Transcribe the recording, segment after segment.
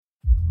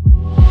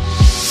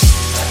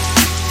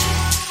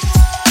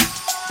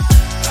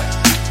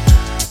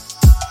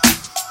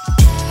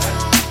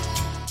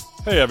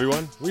Hey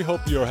everyone, we hope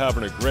you're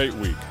having a great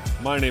week.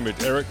 My name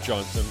is Eric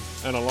Johnson,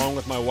 and along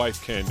with my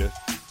wife Candace,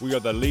 we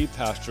are the lead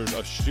pastors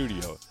of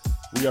Studio.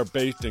 We are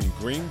based in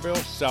Greenville,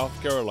 South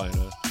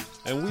Carolina,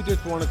 and we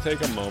just want to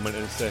take a moment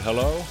and say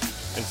hello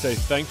and say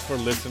thanks for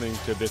listening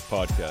to this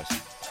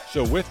podcast.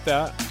 So with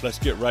that, let's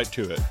get right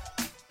to it.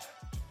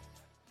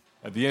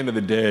 At the end of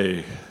the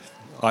day,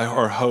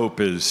 our hope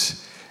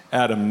is,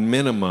 at a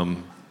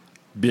minimum,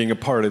 being a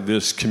part of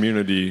this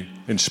community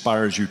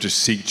inspires you to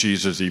seek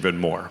Jesus even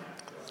more.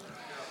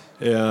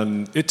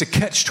 And it's a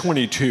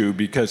catch-22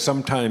 because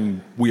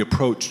sometimes we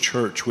approach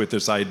church with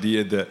this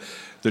idea that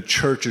the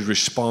church is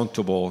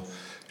responsible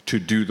to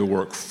do the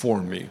work for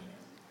me.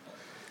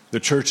 The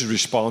church is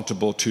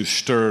responsible to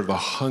stir the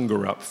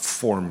hunger up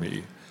for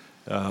me.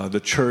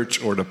 The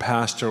church or the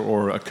pastor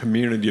or a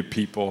community of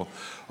people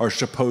are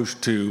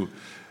supposed to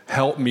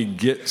help me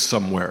get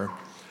somewhere.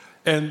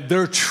 And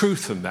there's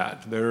truth in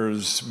that.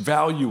 There's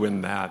value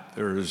in that.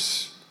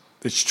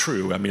 It's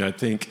true. I mean, I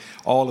think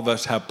all of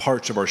us have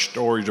parts of our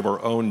stories of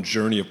our own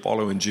journey of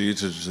following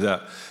Jesus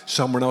that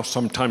someone else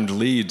sometimes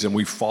leads and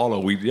we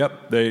follow.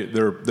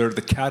 They're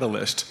the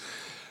catalyst.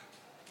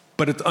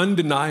 But it's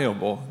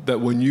undeniable that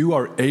when you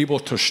are able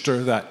to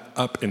stir that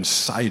up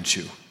inside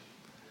you,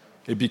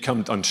 it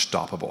becomes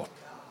unstoppable.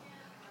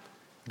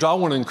 So I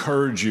want to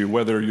encourage you,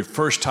 whether you're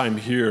first time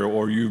here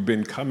or you've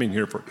been coming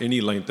here for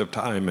any length of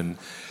time, and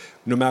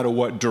no matter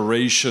what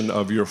duration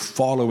of your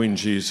following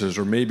Jesus,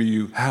 or maybe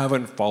you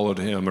haven't followed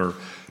him, or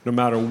no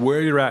matter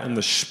where you're at in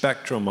the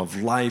spectrum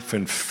of life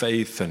and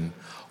faith and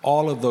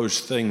all of those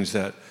things,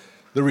 that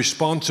the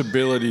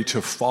responsibility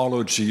to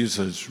follow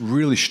Jesus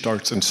really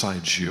starts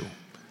inside you.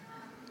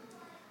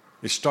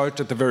 It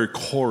starts at the very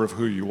core of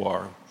who you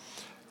are.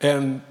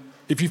 And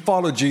if you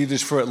follow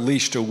Jesus for at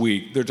least a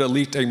week, there's at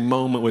least a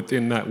moment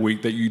within that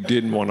week that you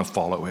didn't want to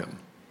follow him.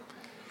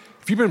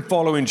 If you've been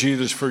following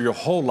Jesus for your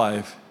whole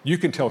life, you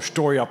can tell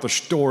story after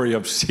story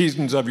of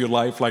seasons of your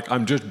life like,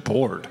 I'm just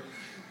bored.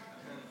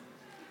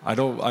 I'm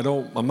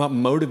not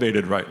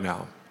motivated right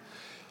now.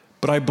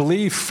 But I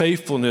believe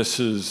faithfulness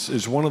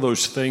is one of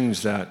those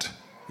things that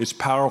is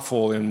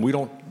powerful, and we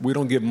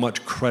don't give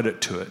much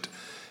credit to it.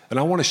 And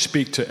I want to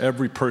speak to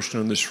every person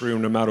in this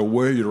room, no matter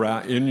where you're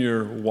at in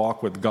your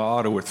walk with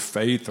God or with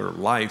faith or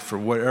life or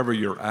wherever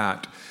you're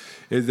at,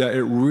 is that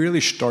it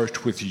really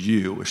starts with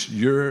you. It's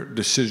your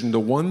decision. The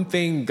one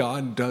thing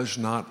God does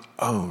not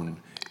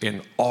own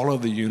in all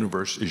of the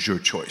universe is your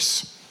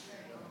choice.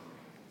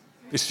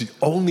 It's the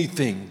only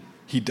thing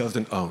he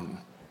doesn't own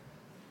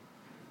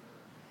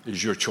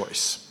is your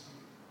choice.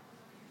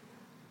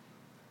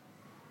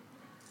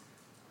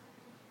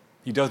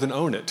 He doesn't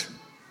own it.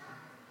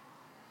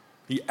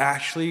 He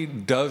actually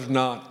does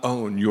not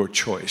own your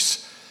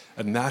choice.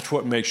 And that's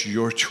what makes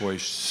your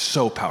choice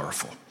so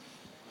powerful,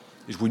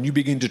 is when you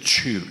begin to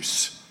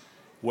choose,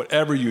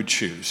 whatever you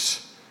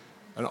choose.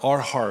 And our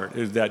heart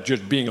is that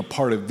just being a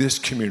part of this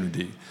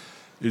community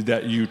is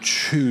that you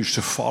choose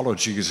to follow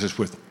Jesus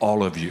with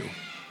all of you.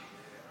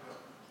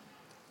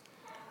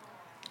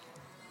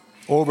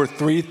 Over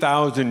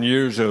 3,000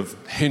 years of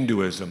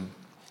Hinduism,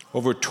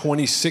 over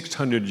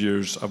 2,600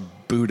 years of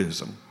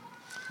Buddhism,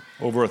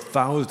 over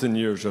 1,000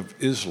 years of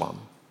Islam,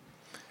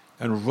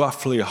 and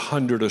roughly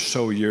 100 or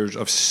so years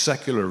of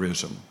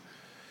secularism.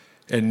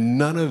 And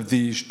none of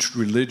these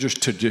religious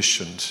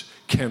traditions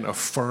can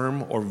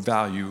affirm or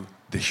value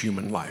the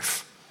human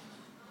life.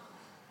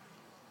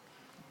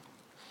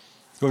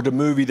 There was a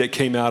movie that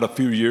came out a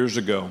few years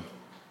ago.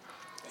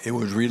 It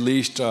was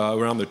released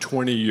around the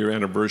 20-year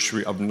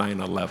anniversary of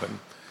 9/11.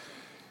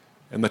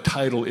 And the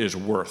title is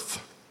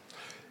Worth.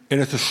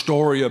 And it's a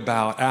story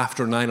about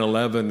after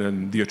 9/11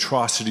 and the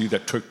atrocity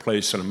that took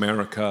place in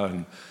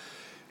America.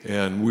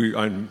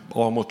 And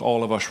almost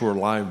all of us were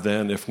alive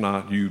then. If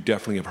not, you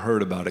definitely have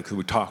heard about it because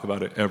we talk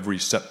about it every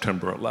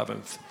September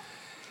 11th.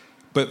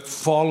 But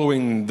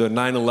following the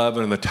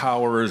 9/11 and the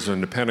towers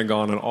and the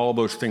Pentagon and all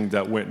those things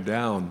that went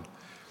down,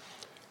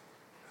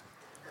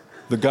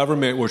 the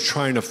government was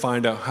trying to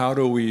find out, how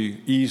do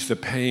we ease the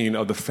pain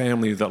of the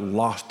family that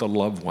lost a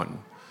loved one?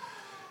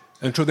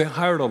 And so they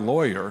hired a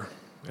lawyer.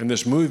 And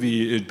this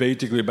movie is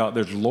basically about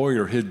this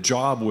lawyer. His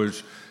job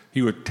was,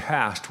 he was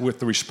tasked with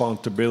the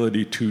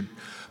responsibility to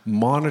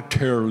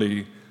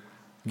monetarily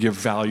give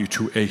value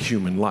to a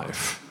human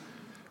life.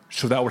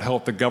 So that would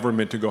help the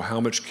government to go, how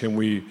much can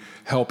we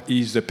help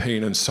ease the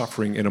pain and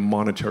suffering in a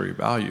monetary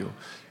value?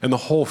 And the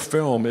whole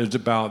film is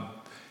about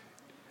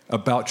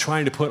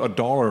trying to put a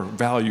dollar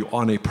value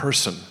on a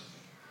person.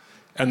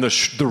 And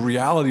the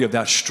reality of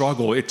that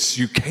struggle,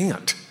 you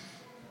can't.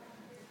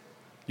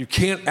 You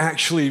can't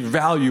actually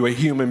value a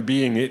human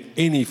being in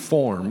any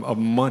form of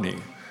money.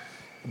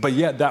 But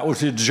yet that was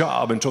his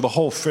job. And so the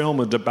whole film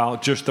is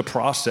about just the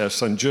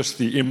process and just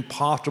the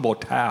impossible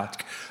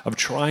task of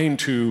trying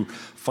to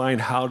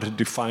find how to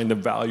define the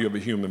value of a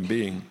human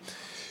being.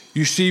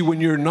 You see, when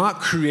you're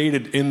not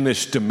created in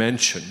this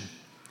dimension,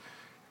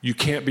 you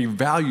can't be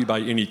valued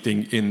by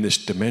anything in this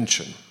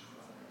dimension.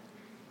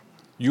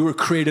 You were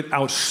created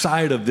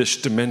outside of this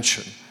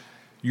dimension.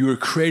 You were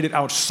created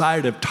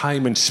outside of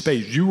time and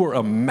space. You were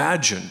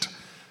imagined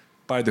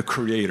by the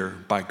Creator,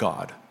 by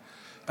God.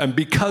 And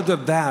because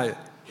of that,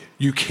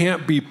 you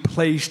can't be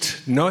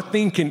placed,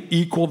 nothing can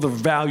equal the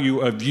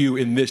value of you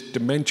in this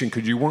dimension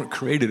because you weren't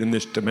created in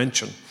this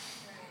dimension.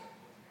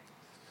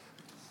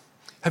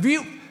 Have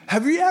you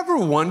ever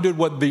wondered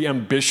what the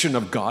ambition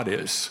of God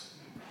is?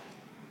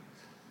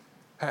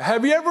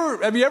 Have you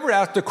ever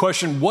asked the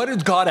question, what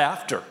is God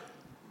after?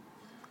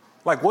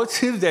 Like, what's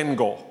his end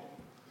goal?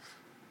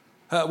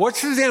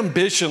 What's his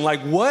ambition?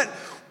 Like, what?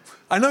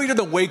 I know he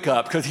doesn't wake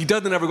up because he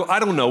doesn't ever go, I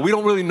don't know. We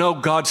don't really know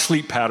God's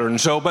sleep pattern.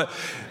 So, but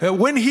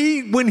when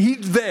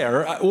he's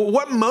there,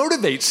 what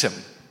motivates him?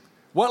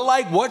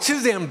 What's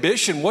his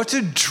ambition? What's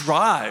his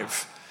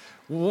drive?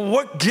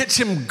 What gets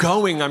him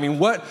going? I mean,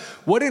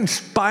 what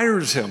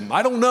inspires him?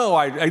 I don't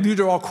know. These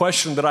are all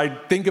questions that I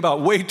think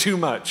about way too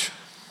much.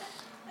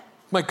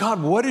 My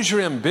God, what is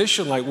your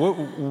ambition? Like,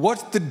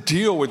 what's the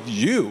deal with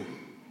you?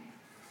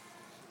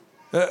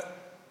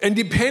 And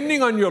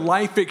depending on your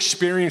life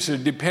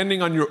experiences,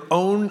 depending on your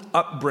own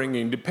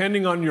upbringing,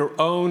 depending on your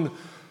own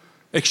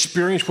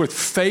experience with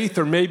faith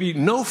or maybe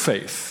no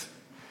faith,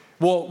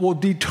 will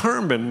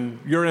determine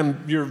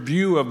your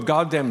view of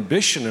God's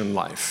ambition in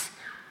life.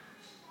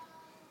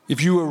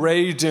 If you were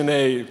raised in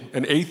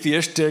an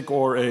atheistic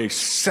or a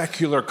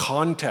secular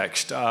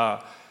context,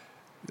 God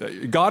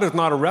is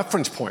not a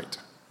reference point.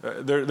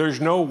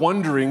 There's no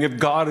wondering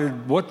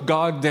what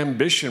God's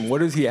ambition,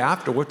 what is he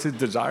after, what's his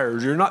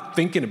desires. You're not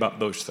thinking about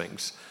those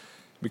things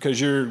because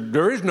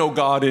there is no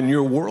God in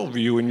your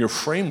worldview, in your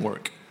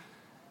framework.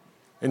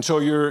 And so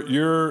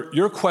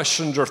your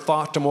questions or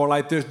thoughts are more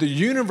like this: the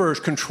universe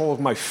controls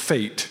my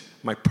fate,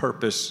 my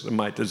purpose, and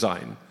my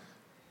design.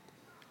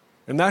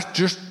 And that's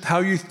just how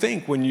you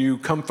think when you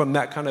come from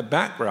that kind of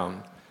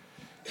background.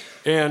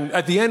 And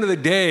at the end of the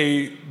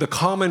day, the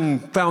common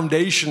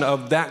foundation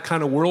of that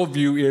kind of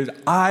worldview is,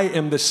 I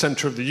am the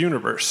center of the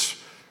universe.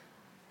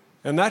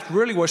 And that's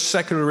really what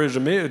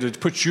secularism is. It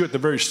puts you at the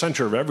very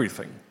center of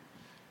everything.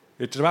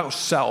 It's about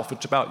self.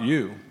 It's about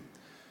you.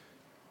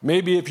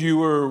 Maybe if you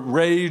were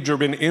raised or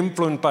been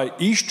influenced by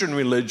Eastern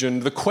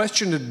religion, the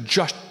question is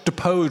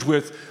juxtaposed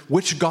with,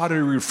 which God are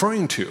you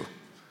referring to?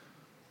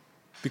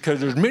 Because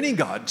there's many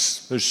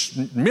gods. There's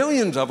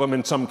millions of them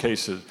in some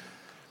cases.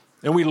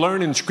 And we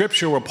learn in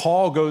Scripture where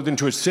Paul goes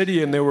into a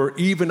city and there were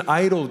even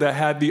idols that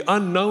had the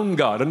unknown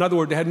God. In other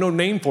words, they had no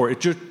name for it.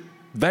 It's just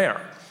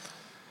there.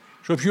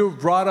 So if you're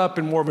brought up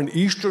in more of an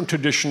Eastern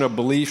tradition of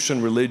beliefs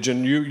and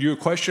religion, your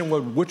question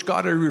was, which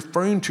God are you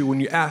referring to when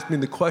you ask me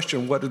the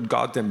question, what is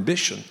God's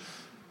ambition?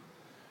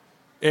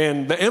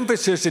 And the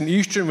emphasis in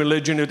Eastern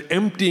religion is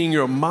emptying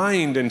your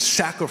mind and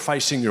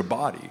sacrificing your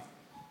body.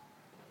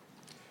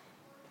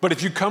 But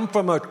if you come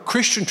from a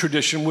Christian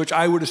tradition, which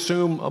I would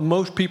assume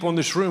most people in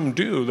this room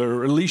do,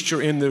 or at least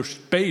you're in this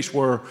space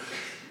where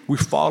we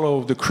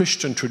follow the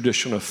Christian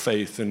tradition of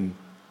faith, and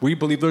we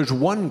believe there's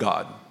one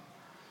God.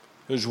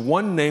 There's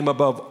one name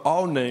above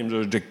all names.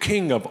 There's the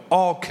King of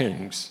all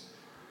kings.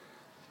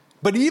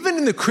 But even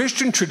in the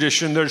Christian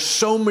tradition, there's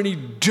so many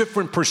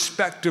different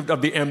perspectives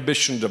of the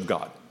ambitions of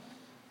God.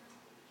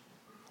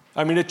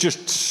 I mean, it's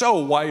just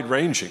so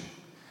wide-ranging.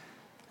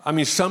 I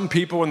mean, some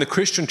people in the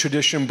Christian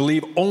tradition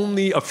believe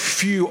only a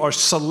few are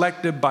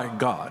selected by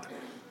God.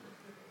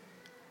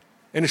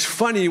 And it's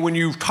funny when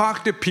you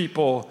talk to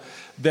people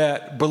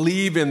that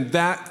believe in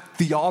that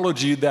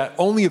theology that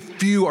only a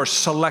few are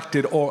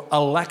selected or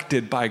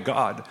elected by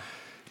God.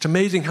 It's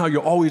amazing how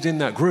you're always in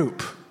that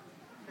group.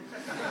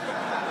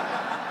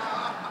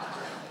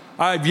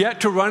 I've yet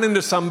to run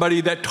into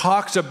somebody that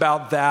talks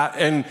about that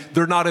and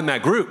they're not in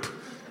that group.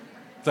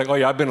 It's like, oh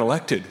yeah, I've been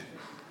elected.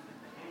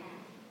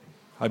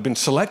 I've been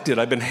selected,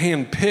 I've been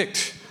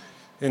handpicked.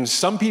 And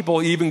some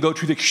people even go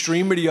to the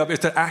extremity of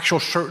it's an actual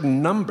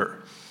certain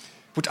number,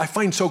 which I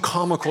find so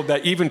comical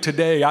that even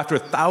today, after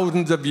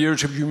thousands of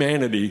years of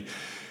humanity,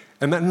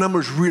 and that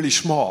number is really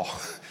small.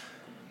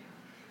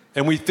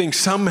 And we think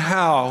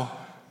somehow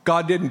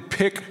God didn't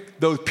pick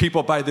those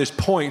people by this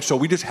point, so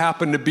we just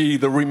happen to be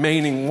the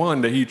remaining one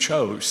that he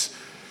chose.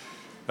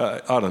 I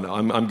don't know,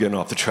 I'm getting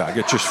off the track.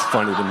 It's just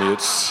funny to me.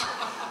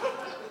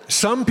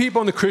 Some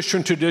people in the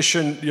Christian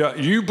tradition,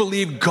 you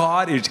believe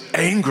God is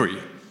angry.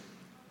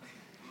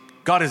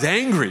 God is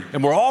angry,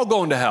 and we're all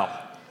going to hell.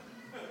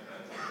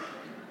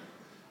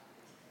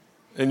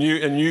 And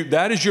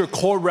that is your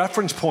core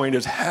reference point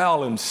is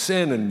hell and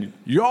sin, and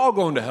you're all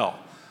going to hell.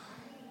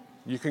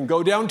 You can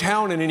go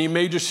downtown in any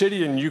major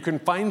city, and you can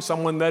find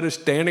someone that is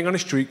standing on a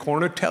street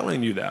corner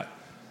telling you that.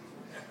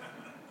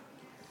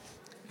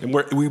 And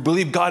we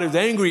believe God is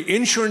angry.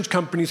 Insurance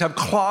companies have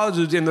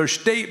clauses in their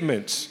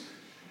statements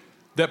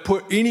that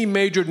put any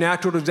major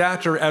natural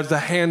disaster as the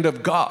hand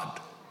of God.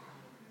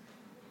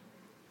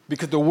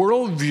 Because the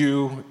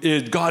worldview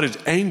is God is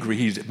angry,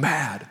 he's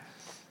mad.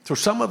 So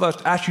some of us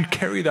actually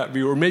carry that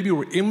view, or maybe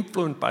we're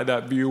influenced by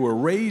that view, or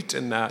raised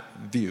in that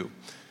view.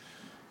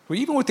 Well,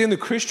 even within the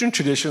Christian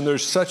tradition,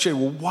 there's such a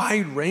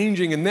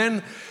wide-ranging, and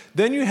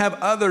then you have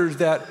others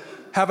that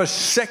have a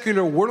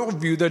secular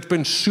worldview that's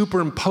been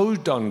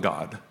superimposed on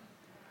God.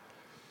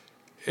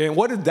 And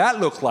what did that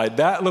look like?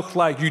 That looked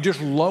like you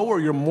just lower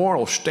your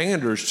moral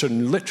standards to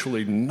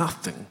literally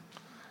nothing.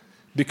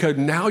 Because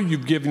now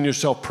you've given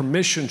yourself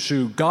permission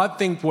to, God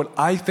thinks what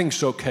I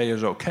think's okay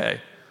is okay.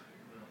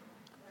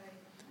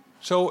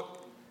 So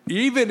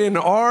even in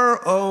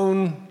our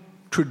own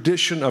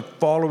tradition of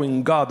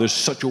following God, there's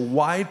such a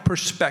wide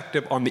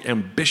perspective on the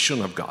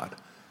ambition of God.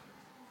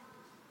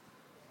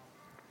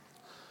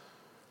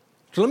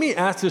 So let me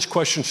ask this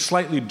question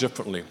slightly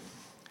differently.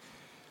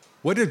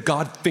 What did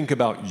God think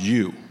about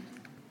you?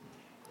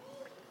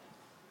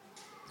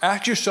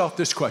 Ask yourself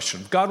this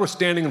question. If God was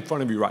standing in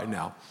front of you right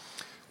now,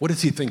 what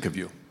does he think of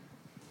you?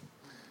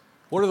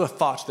 What are the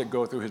thoughts that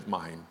go through his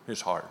mind,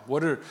 his heart?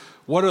 What are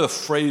the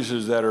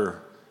phrases that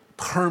are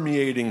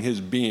permeating his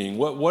being?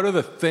 What are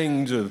the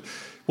things of,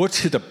 what's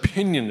his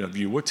opinion of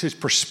you? What's his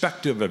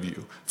perspective of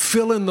you?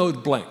 Fill in those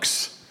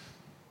blanks.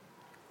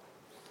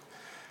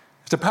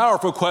 It's a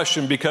powerful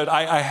question because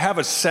I have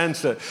a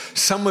sense that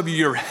some of you,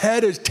 your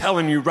head is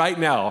telling you right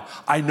now,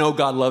 I know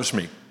God loves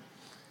me.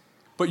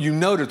 But you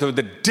notice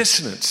the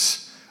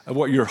dissonance of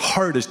what your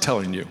heart is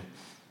telling you.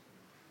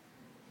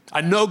 I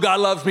know God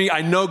loves me,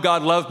 I know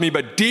God loves me,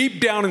 but deep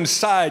down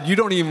inside, you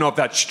don't even know if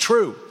that's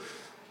true.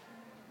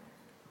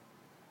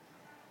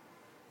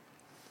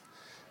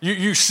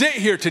 You sit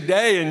here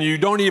today and you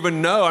don't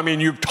even know. I mean,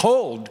 you're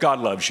told God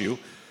loves you.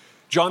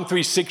 John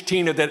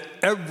 3:16 is that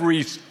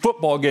every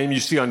football game you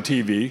see on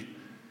TV,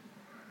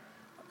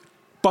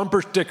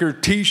 bumper sticker,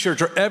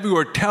 T-shirts are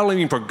everywhere telling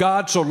you, for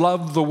God so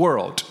loved the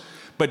world.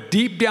 But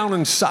deep down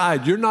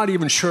inside, you're not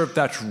even sure if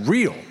that's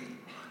real.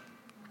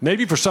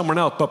 Maybe for someone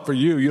else, but for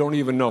you, you don't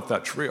even know if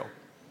that's real.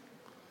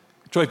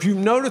 So if you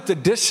notice the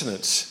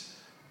dissonance,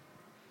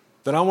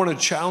 then I want to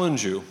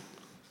challenge you.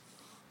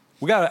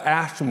 We got to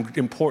ask some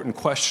important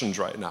questions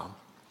right now.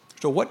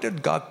 So what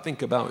did God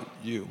think about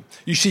you?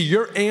 You see,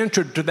 your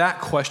answer to that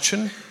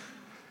question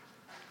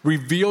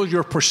reveals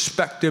your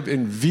perspective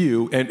and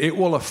view, and it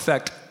will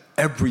affect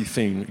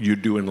everything you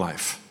do in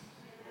life.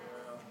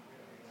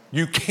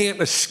 You can't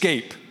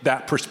escape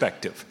that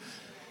perspective.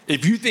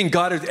 If you think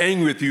God is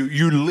angry with you,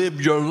 you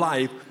live your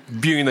life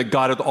viewing that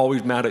God is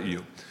always mad at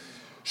you.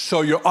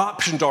 So your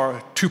options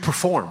are to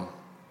perform,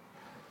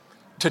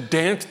 to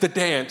dance the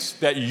dance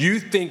that you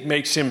think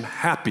makes him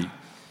happy,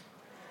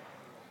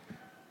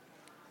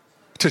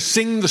 to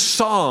sing the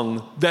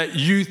song that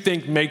you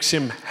think makes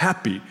him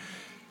happy,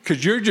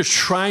 because you're just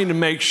trying to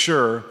make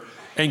sure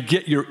and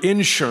get your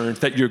insurance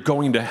that you're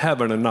going to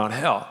heaven and not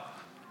hell.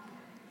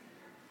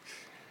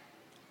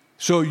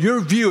 So your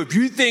view, if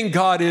you think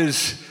God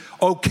is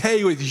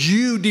okay with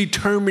you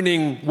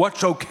determining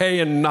what's okay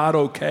and not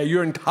okay,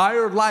 your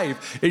entire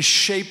life is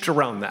shaped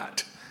around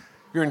that.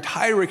 Your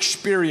entire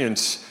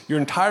experience, your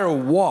entire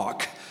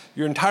walk,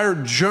 your entire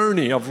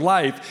journey of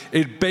life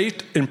is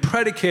based and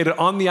predicated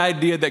on the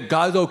idea that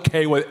God's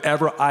okay with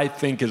whatever I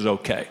think is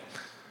okay.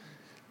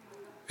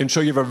 And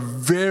so you have a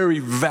very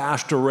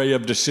vast array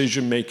of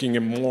decision-making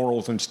and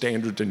morals and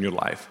standards in your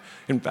life.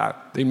 In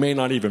fact, they may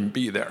not even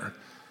be there.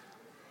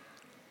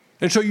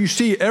 And so you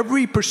see,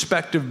 every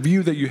perspective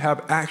view that you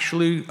have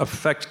actually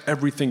affects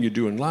everything you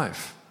do in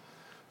life.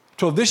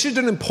 So this is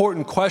an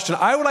important question.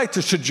 I would like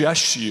to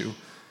suggest to you,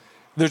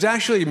 there's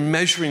actually a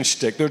measuring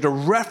stick. There's a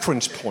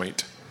reference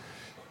point.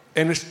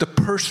 And it's the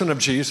person of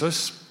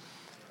Jesus,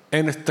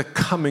 and it's the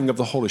coming of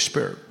the Holy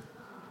Spirit.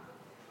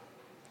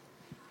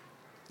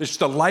 It's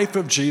the life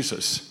of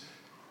Jesus.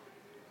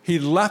 He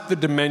left the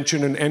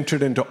dimension and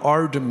entered into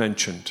our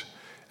dimension.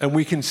 And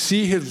we can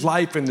see his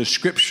life in the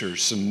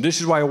scriptures. And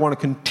this is why I want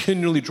to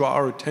continually draw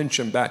our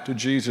attention back to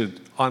Jesus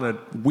on a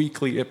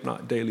weekly, if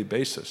not daily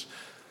basis.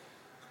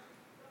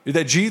 Is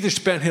that Jesus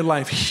spent his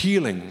life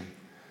healing,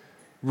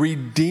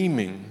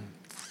 redeeming,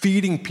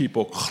 feeding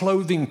people,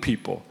 clothing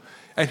people.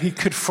 And he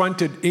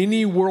confronted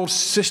any world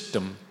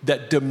system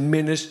that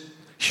diminished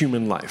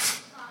human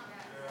life.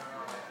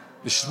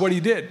 This is what he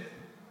did.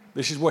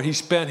 This is what he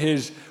spent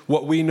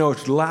what we know,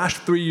 his last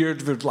 3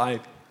 years of his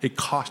life. It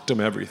cost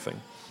him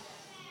everything.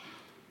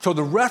 So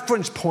the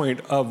reference point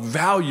of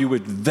value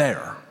is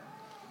there.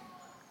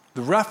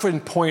 The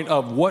reference point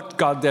of what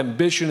God's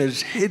ambition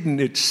is hidden,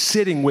 it's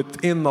sitting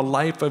within the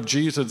life of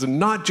Jesus, and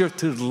not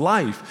just his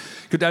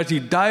life. Because as he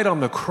died on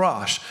the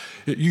cross,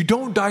 you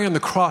don't die on the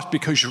cross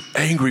because you're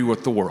angry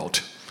with the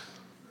world.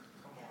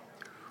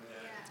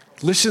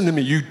 Listen to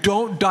me, you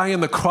don't die on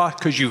the cross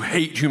because you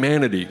hate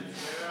humanity.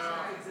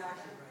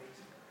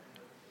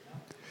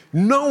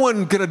 No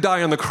one's going to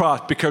die on the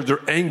cross because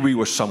they're angry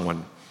with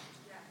someone.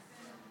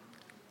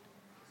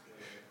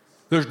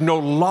 There's no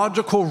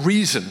logical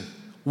reason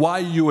why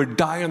you would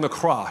die on the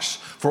cross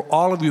for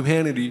all of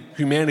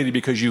humanity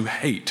because you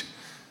hate,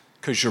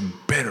 because you're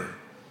bitter.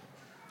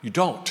 You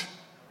don't.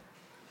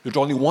 There's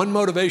only one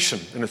motivation,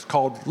 and it's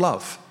called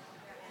love.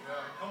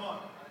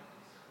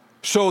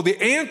 So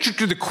the answer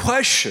to the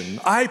question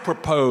I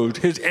proposed,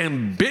 his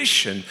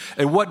ambition,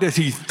 and what does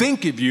he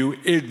think of you,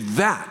 is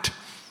that.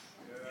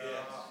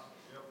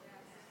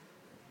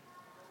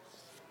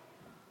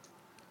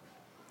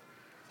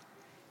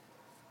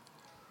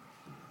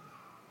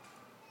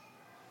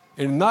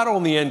 And not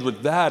only ends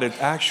with that, it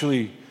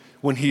actually,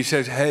 when he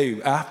says,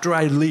 hey, after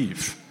I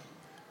leave,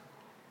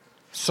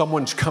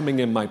 someone's coming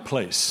in my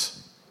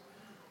place.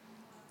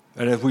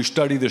 And as we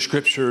study the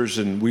scriptures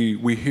and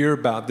we hear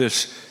about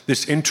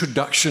this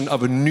introduction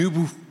of a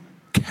new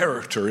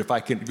character, if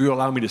you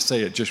allow me to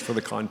say it just for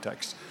the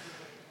context,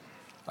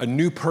 a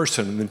new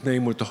person, the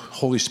name was the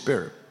Holy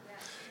Spirit.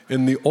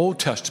 In the Old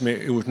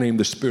Testament, it was named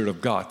the Spirit of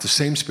God, the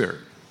same Spirit.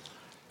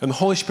 And the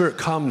Holy Spirit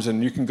comes,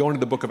 and you can go into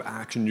the book of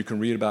Acts, and you can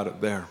read about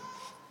it there.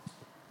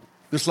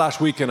 This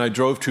last weekend, I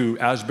drove to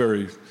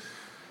Asbury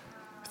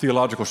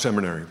Theological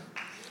Seminary.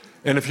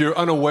 And if you're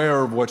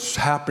unaware of what's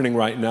happening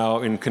right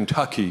now in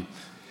Kentucky,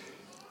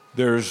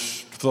 for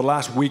the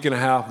last week and a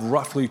half,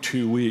 roughly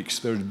 2 weeks,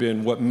 there's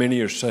been what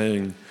many are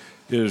saying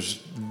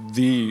is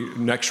the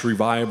next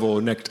revival,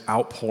 next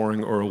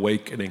outpouring or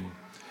awakening.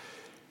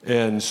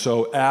 And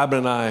so Ab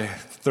and I,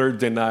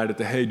 Thursday night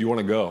hey, do you want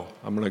to go?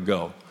 I'm going to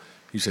go.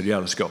 He said, yeah,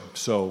 let's go.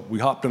 So we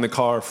hopped in the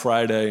car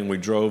Friday and we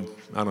drove,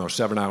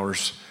 7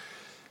 hours.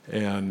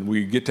 And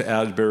we get to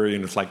Asbury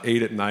and it's like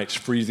 8 at night, it's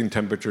freezing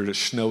temperatures, it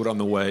snowed on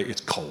the way,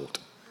 it's cold.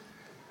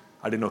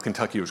 I didn't know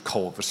Kentucky was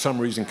cold. For some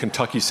reason,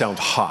 Kentucky sounds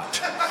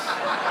hot.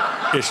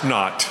 It's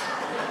not.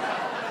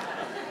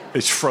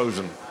 It's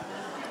frozen.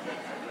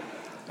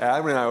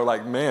 Ab and I were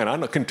like, man, I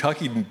know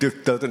Kentucky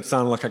doesn't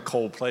sound like a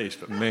cold place,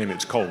 but man,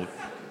 it's cold.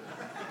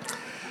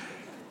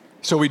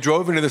 So we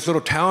drove into this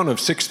little town of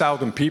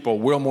 6,000 people,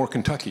 Wilmore,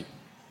 Kentucky.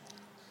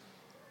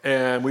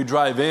 And we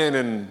drive in,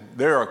 and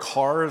there are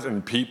cars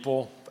and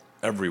people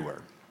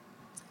everywhere.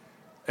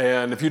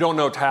 And if you don't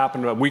know what's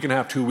happened, a week and a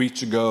half, 2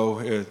 weeks ago,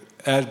 at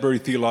Asbury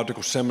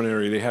Theological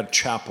Seminary, they had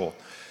chapel.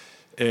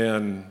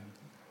 And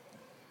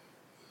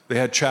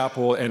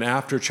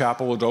after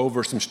chapel was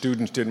over, some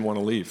students didn't want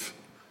to leave.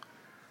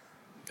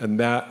 And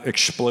that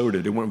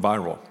exploded. It went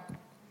viral.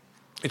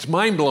 It's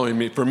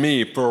mind-blowing for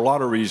me for a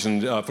lot of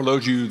reasons. For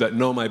those of you that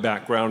know my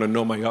background and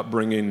know my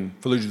upbringing,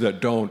 for those of you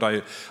that don't,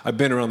 I've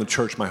been around the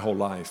church my whole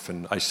life,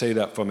 and I say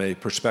that from a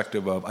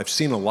perspective of I've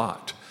seen a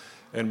lot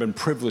and been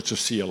privileged to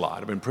see a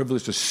lot. I've been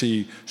privileged to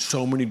see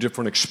so many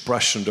different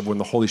expressions of when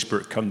the Holy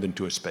Spirit comes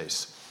into a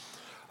space.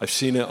 I've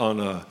seen it on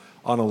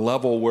a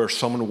level where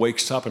someone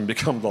wakes up and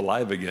becomes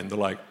alive again. They're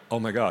like, oh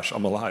my gosh,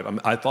 I'm alive.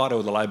 I thought I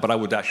was alive, but I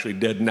was actually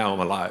dead. Now I'm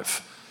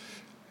alive.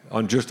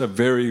 On just a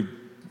very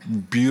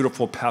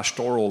beautiful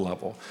pastoral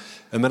level.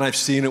 And then I've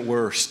seen it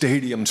where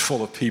stadiums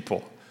full of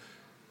people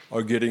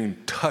are getting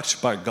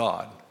touched by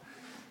God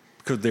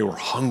because they were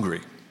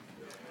hungry.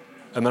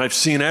 And then I've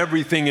seen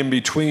everything in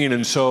between.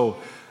 And so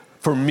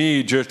for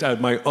me, just as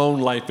my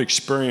own life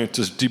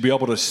experiences, to be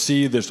able to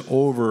see this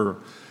over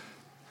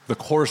the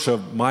course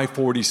of my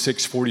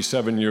 46,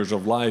 47 years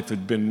of life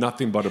had been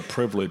nothing but a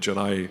privilege. And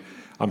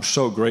I'm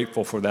so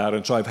grateful for that.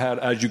 And so I've had,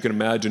 as you can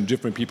imagine,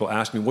 different people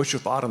ask me, what's your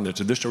thought on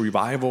this? Is this a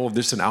revival? Is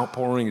this an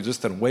outpouring? Is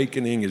this an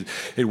awakening?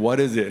 What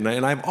is it?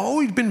 And I've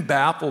always been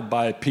baffled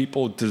by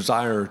people's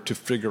desire to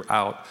figure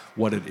out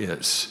what it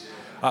is.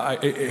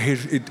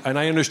 And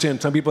I understand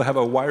some people have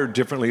it wired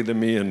differently than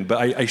me, but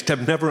I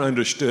have never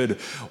understood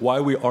why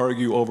we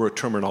argue over a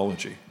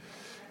terminology.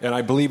 And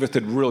I believe it's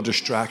a real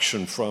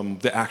distraction from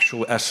the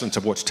actual essence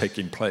of what's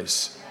taking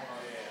place.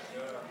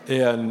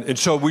 And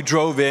so we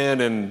drove in,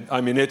 and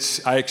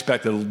I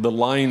expected the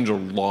lines are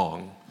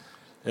long.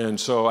 And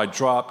so I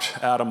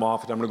dropped Adam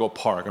off, and I'm going to go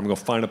park. I'm going to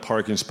go find a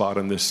parking spot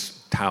in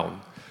this town.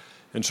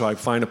 And so I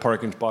find a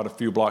parking spot a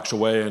few blocks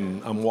away,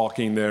 and I'm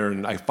walking there,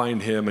 and I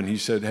find him, and he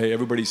said, hey,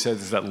 everybody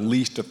says it's at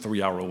least a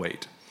 3-hour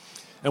wait.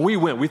 And we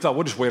went. We thought,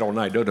 we'll just wait all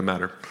night. Doesn't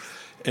matter.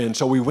 And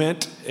so we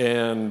went,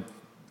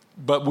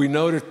 but we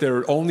noticed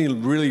they're only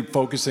really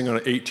focusing on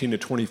 18 to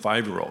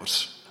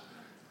 25-year-olds,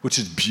 which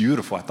is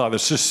beautiful. I thought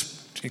it's just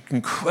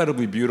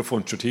incredibly beautiful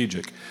and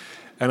strategic.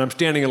 And I'm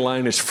standing in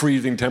line, it's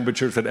freezing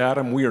temperatures. I said,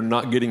 Adam, we are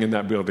not getting in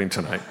that building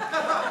tonight.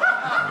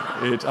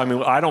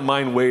 I don't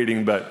mind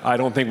waiting, but I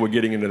don't think we're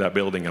getting into that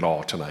building at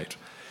all tonight.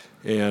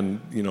 And,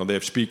 they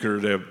have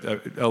speakers, they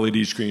have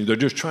LED screens. They're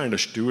just trying to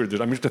steward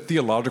it. It's a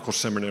theological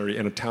seminary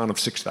in a town of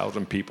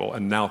 6,000 people,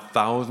 and now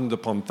thousands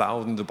upon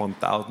thousands upon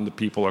thousands of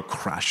people are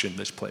crashing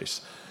this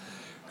place.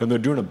 And they're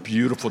doing a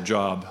beautiful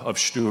job of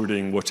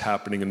stewarding what's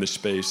happening in this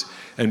space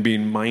and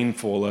being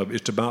mindful of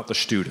it's about the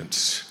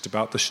students. It's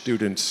about the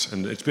students,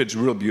 and it's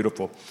real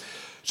beautiful.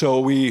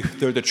 So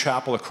there's a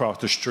chapel across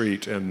the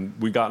street, and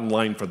we got in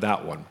line for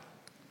that one.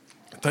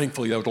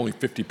 Thankfully, that was only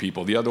 50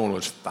 people. The other one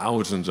was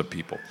thousands of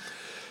people.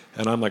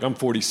 And I'm like, I'm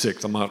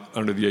 46. I'm not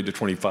under the age of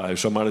 25,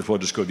 so I might as well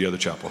just go to the other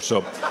chapel.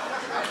 So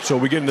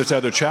we get in this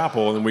other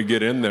chapel, and we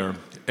get in there.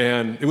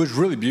 And it was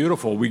really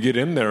beautiful. We get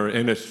in there,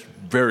 and it's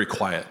very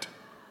quiet.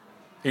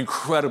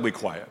 Incredibly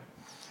quiet.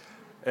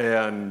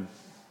 And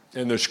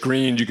the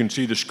screens, you can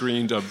see the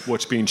screens of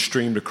what's being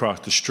streamed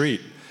across the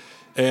street.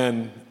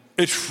 And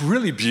it's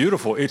really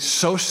beautiful. It's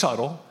so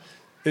subtle.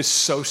 It's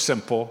so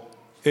simple.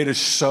 It is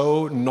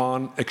so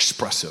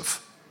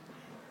non-expressive.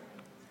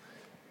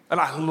 And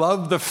I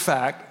love the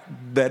fact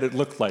that it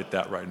looked like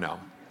that right now.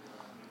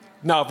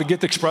 Now, if it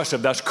gets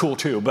expressive, that's cool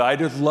too. But I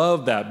just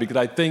love that because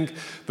I think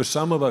for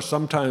some of us,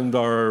 sometimes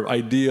our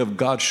idea of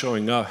God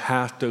showing up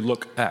has to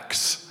look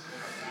X.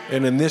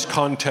 And in this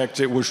context,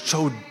 it was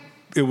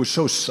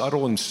so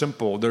subtle and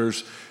simple.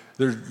 There's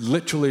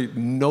literally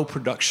no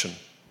production.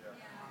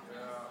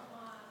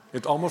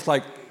 It's almost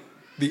like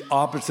the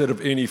opposite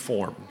of any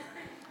form.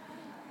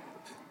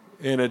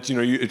 And it's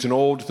an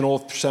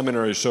old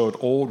seminary, so it's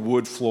old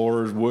wood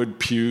floors, wood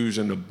pews,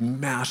 and a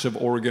massive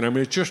organ. I mean,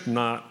 it's just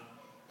not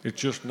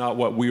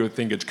what we would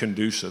think is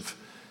conducive.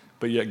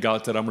 But yet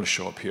God said, I'm going to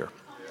show up here.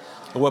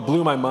 And what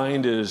blew my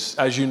mind is,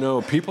 as you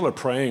know, people are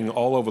praying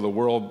all over the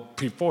world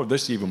before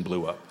this even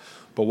blew up.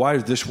 But why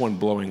is this one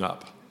blowing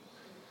up?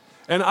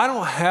 And I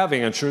don't have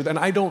answers, and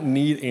I don't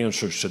need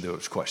answers to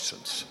those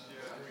questions.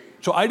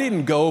 So I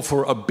didn't go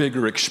for a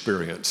bigger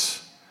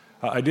experience.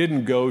 I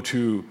didn't go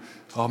to,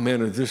 oh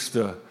man, is this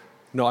the...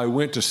 No, I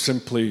went to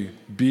simply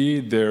be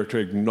there to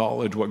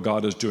acknowledge what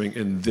God is doing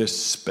in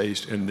this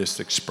space, in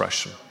this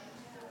expression.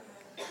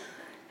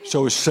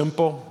 So it was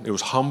simple, it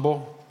was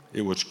humble,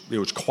 it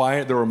was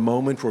quiet. There were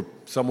moments where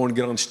someone would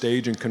get on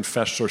stage and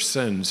confess their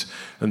sins,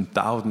 and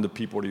thousands of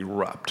people would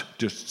erupt,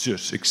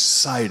 just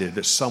excited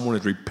that someone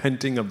is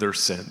repenting of their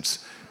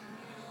sins.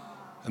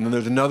 And then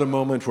there's another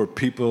moment where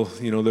people,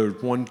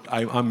 there's one,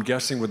 I'm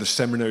guessing, where the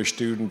seminary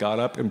student got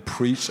up and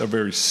preached a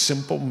very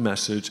simple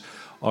message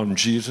on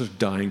Jesus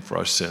dying for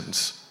our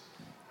sins,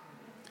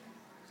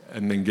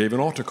 and then gave an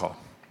altar call.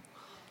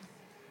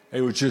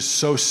 It was just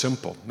so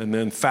simple. And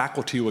then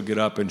faculty would get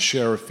up and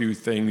share a few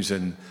things,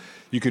 and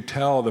you could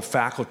tell the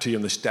faculty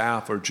and the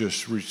staff are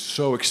just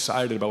so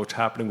excited about what's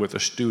happening with the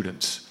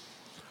students.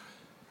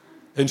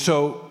 And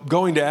so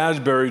going to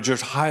Asbury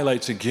just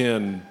highlights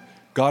again,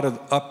 God is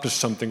up to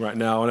something right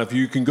now. And if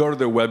you can go to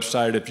their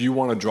website, if you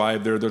want to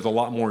drive there, there's a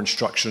lot more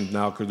instructions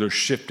now because they're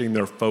shifting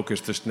their focus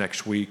this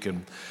next week.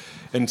 And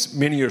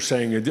many are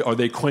saying, are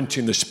they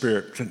quenching the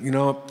Spirit?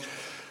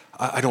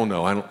 I don't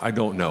know. I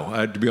don't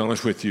know, to be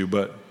honest with you.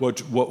 But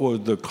what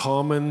was the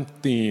common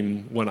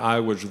theme when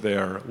I was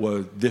there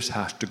was this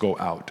has to go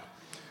out.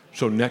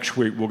 So next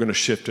week, we're going to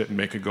shift it and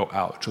make it go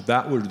out. So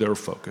that was their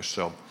focus.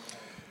 So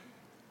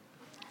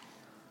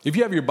if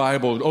you have your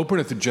Bible, open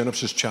it to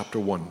Genesis chapter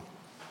 1.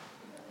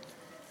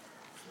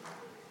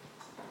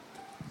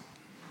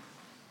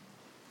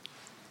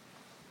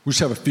 We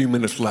just have a few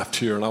minutes left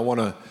here, and I want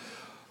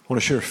to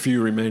share a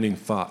few remaining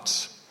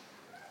thoughts.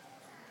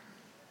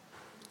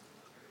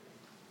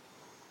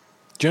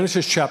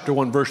 Genesis chapter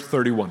 1, verse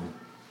 31.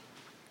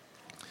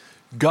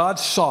 God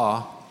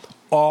saw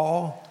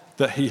all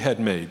that he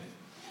had made,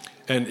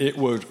 and it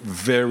was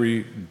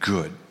very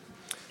good.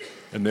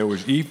 And there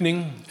was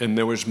evening and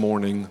there was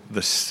morning,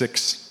 the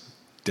sixth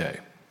day.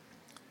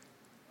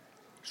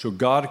 So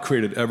God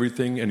created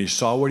everything, and he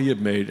saw what he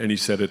had made, and he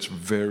said, it's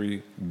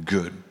very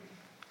good.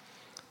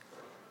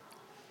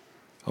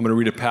 I'm going to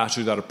read a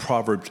passage out of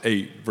Proverbs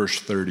 8, verse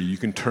 30. You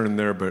can turn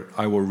there, but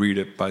I will read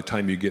it by the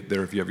time you get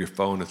there. If you have your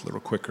phone, it's a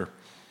little quicker.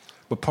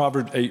 But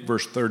Proverbs 8,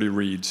 verse 30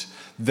 reads,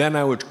 then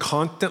I was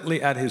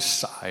constantly at his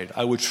side.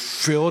 I was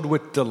filled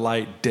with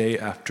delight day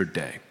after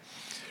day,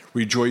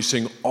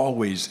 rejoicing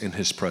always in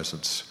his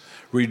presence,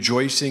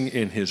 rejoicing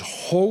in his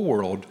whole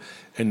world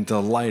and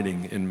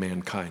delighting in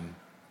mankind.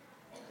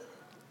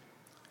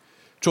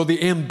 So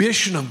the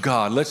ambition of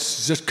God,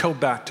 let's just go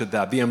back to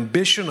that. The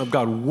ambition of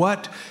God,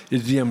 what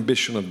is the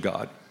ambition of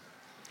God?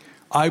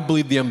 I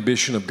believe the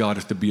ambition of God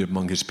is to be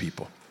among his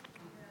people.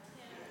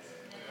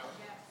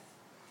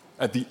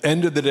 At the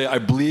end of the day, I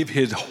believe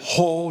his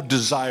whole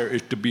desire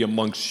is to be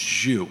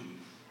amongst you.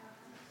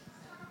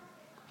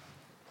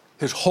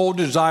 His whole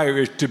desire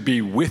is to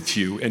be with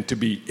you and to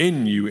be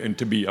in you and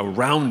to be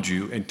around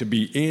you and to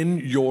be in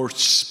your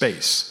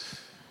space.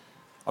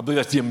 I believe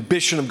that's the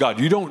ambition of God.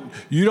 You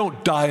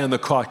don't die on the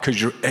cross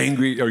because you're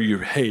angry or you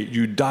hate.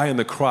 You die on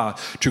the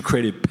cross to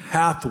create a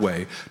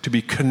pathway to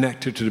be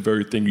connected to the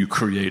very thing you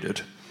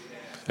created.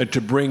 And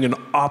to bring an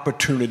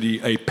opportunity,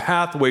 a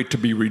pathway to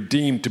be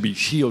redeemed, to be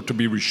healed, to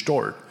be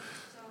restored.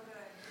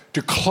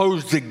 To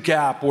close the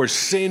gap where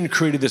sin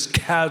created this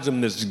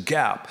chasm, this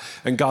gap.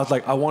 And God's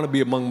like, I want to be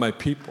among my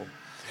people.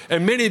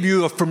 And many of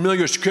you are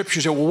familiar with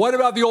Scripture. Say, well, what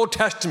about the Old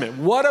Testament?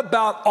 What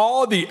about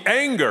all the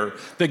anger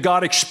that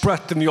God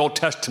expressed in the Old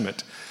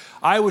Testament?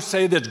 I would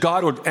say that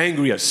God was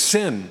angry at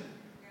sin.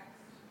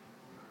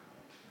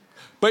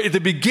 But at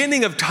the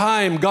beginning of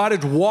time, God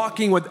is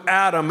walking with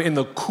Adam in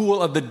the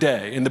cool of the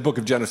day in the book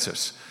of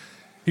Genesis.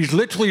 He's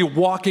literally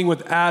walking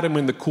with Adam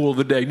in the cool of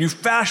the day. And you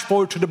fast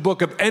forward to the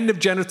book of end of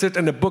Genesis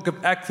and the book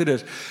of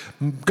Exodus.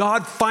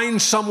 God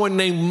finds someone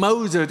named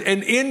Moses.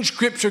 And in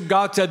Scripture,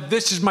 God said,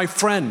 this is my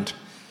friend.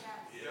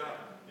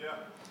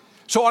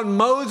 So on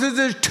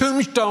Moses'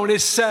 tombstone,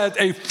 it says,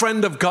 a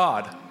friend of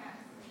God.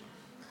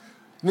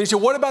 And they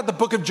said, what about the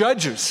book of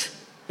Judges?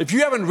 If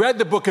you haven't read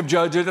the book of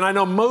Judges, and I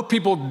know most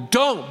people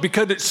don't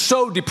because it's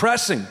so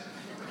depressing.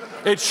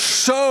 It's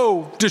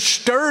so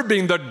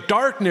disturbing, the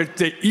darkness,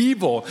 the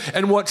evil,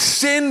 and what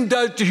sin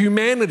does to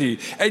humanity.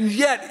 And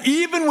yet,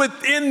 even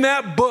within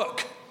that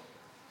book,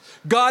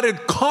 God is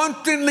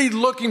constantly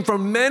looking for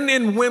men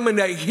and women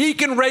that he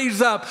can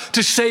raise up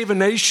to save a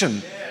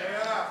nation.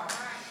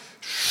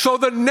 So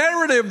the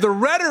narrative, the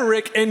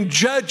rhetoric in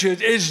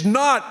Judges is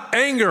not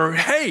anger,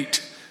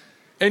 hate,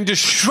 and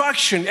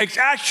destruction. It's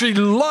actually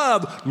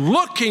love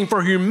looking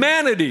for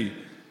humanity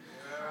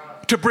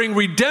to bring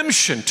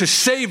redemption, to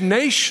save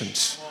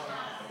nations.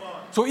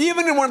 So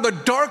even in one of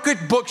the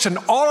darkest books in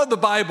all of the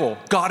Bible,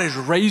 God is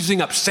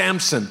raising up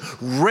Samson,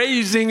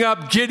 raising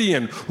up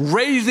Gideon,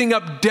 raising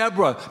up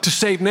Deborah to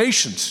save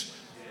nations.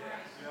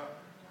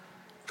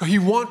 So he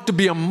wants to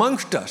be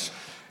amongst us.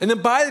 And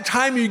then by the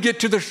time you get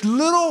to this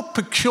little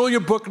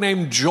peculiar book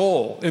named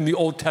Joel in the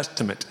Old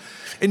Testament,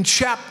 in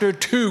chapter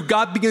 2,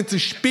 God begins to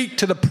speak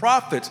to the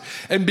prophets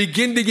and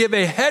begin to give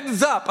a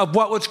heads up of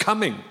what was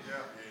coming.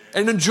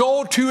 And in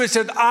Joel 2, it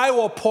says, I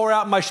will pour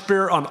out my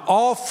spirit on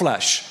all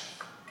flesh.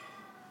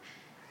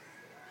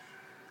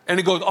 And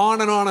it goes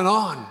on and on and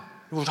on.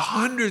 It was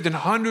hundreds and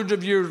hundreds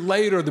of years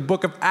later, the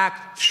book of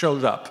Acts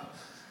shows up.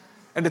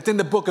 And it's in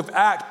the book of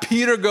Acts,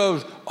 Peter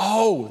goes,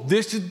 oh,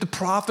 this is the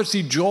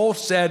prophecy Joel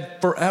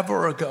said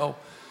forever ago.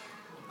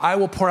 I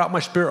will pour out my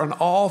spirit on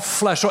all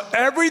flesh. So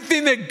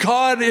everything that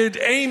God is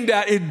aimed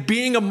at is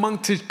being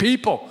amongst his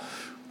people.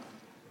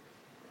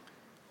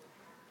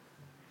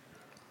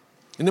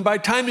 And then by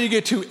the time you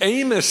get to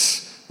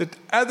Amos, the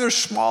other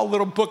small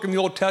little book in the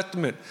Old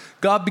Testament,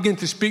 God begins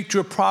to speak to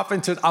a prophet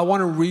and says, I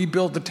want to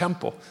rebuild the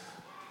temple.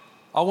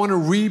 I want to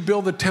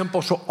rebuild the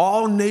temple so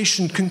all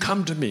nations can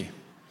come to me.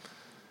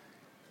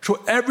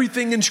 So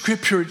everything in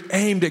Scripture is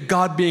aimed at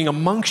God being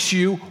amongst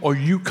you or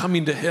you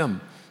coming to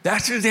him.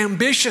 That's his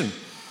ambition.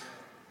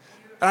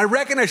 And I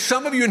recognize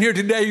some of you in here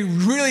today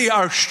really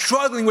are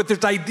struggling with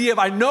this idea of,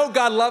 I know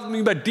God loves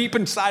me, but deep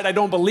inside I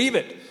don't believe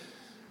it.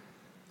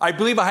 I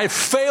believe I have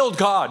failed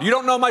God. You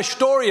don't know my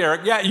story,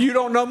 Eric. Yeah, you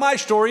don't know my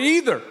story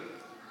either.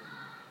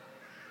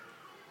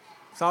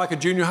 Sound like a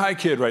junior high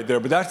kid right there,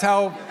 but that's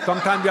how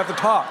sometimes you have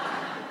to talk.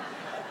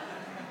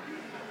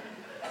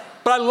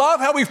 But I love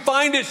how we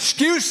find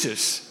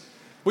excuses.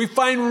 We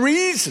find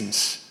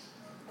reasons.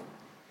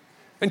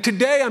 And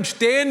today I'm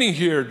standing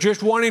here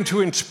just wanting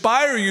to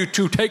inspire you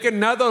to take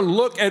another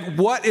look at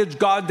what is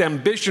God's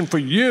ambition for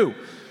you.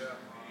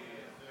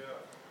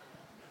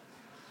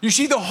 You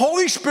see, the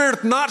Holy Spirit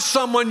is not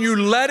someone you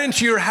let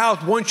into your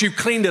house once you've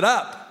cleaned it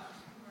up.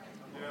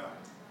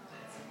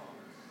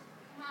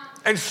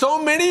 And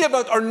so many of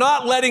us are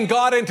not letting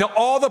God into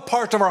all the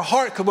parts of our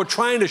heart because we're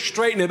trying to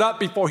straighten it up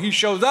before he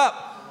shows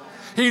up.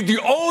 He's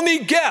the only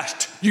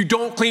guest you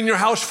don't clean your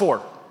house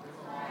for.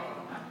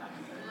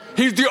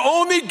 He's the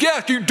only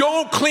guest you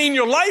don't clean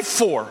your life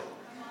for.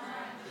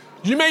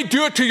 You may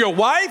do it to your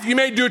wife, you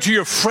may do it to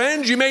your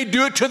friends, you may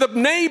do it to the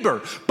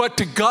neighbor, but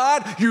to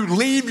God, you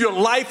leave your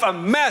life a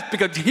mess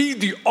because he's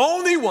the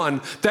only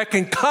one that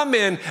can come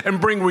in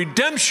and bring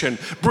redemption,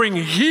 bring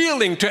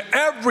healing to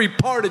every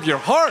part of your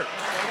heart.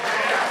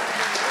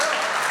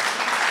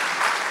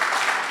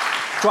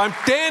 So I'm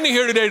standing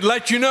here today to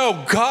let you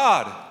know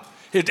God,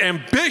 his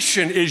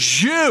ambition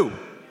is you.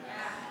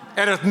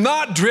 And it's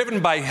not driven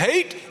by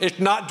hate, it's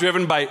not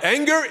driven by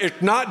anger,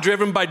 it's not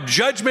driven by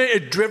judgment,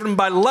 it's driven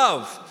by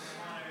love.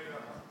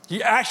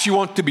 He actually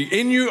wants to be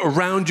in you,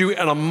 around you,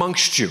 and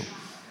amongst you.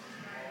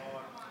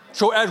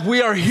 So as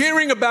we are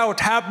hearing about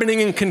what's happening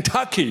in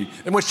Kentucky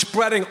and what's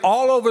spreading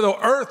all over the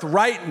earth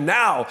right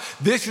now,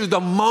 this is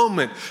the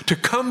moment to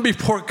come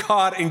before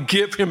God and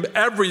give him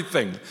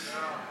everything.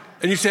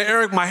 And you say,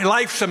 Eric, my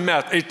life's a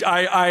mess.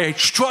 I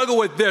struggle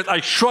with this.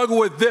 I struggle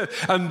with this.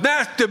 And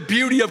that's the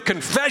beauty of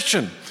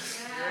confession.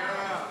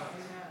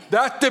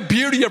 That's the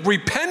beauty of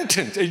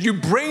repentance, is you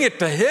bring it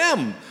to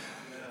him.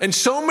 And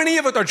so many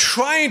of us are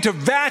trying to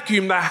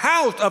vacuum the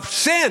house of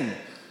sin.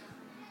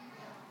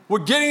 We're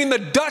getting in the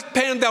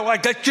dustpan that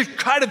like, let's just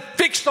try to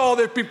fix all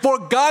this before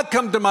God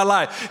comes to my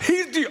life.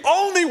 He's the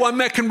only one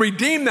that can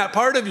redeem that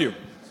part of you.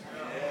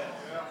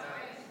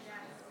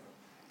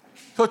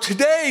 So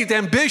today's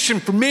ambition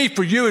for me,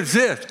 for you is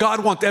this.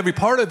 God wants every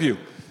part of you.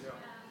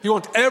 He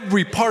wants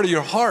every part of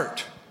your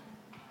heart.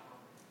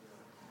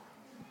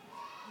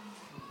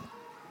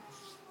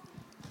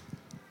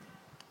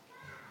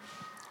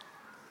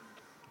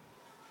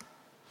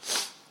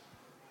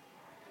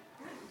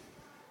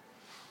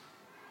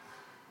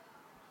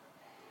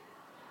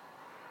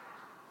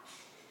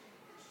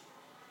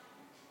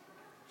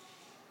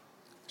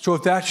 So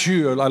if that's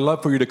you, I'd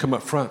love for you to come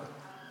up front.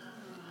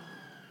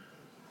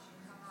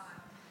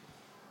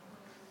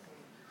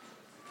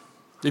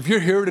 If you're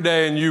here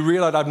today and you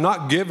realize I've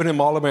not given him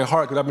all of my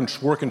heart because I've been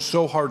working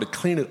so hard to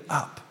clean it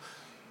up.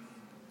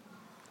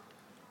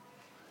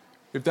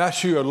 If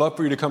that's you, I'd love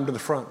for you to come to the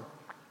front.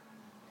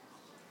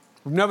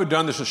 We've never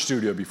done this in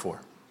studio before.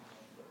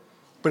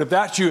 But if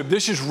that's you, if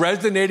this is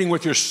resonating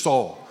with your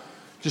soul,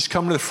 just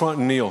come to the front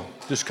and kneel.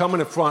 Just come in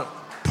the front,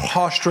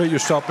 prostrate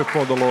yourself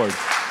before the Lord.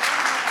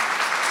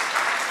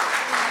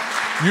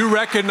 You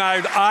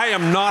recognize I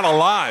am not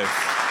alive.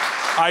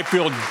 I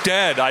feel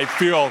dead. I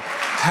feel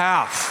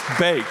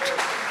half-baked.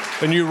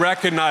 And you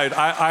recognize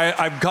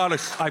I've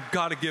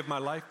got to give my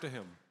life to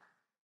him.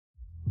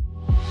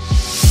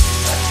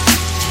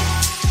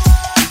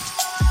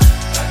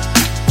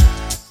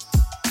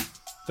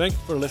 Thanks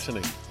for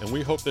listening, and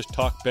we hope this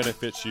talk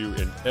benefits you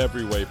in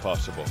every way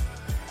possible.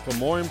 For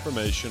more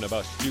information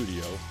about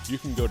Studio, you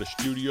can go to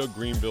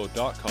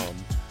studiogreenville.com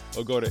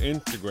or go to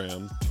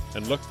Instagram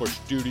and look for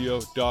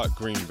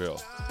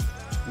studio.greenville.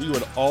 We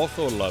would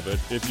also love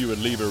it if you would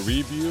leave a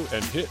review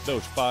and hit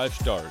those 5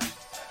 stars.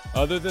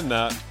 Other than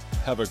that,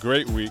 have a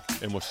great week,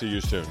 and we'll see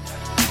you soon.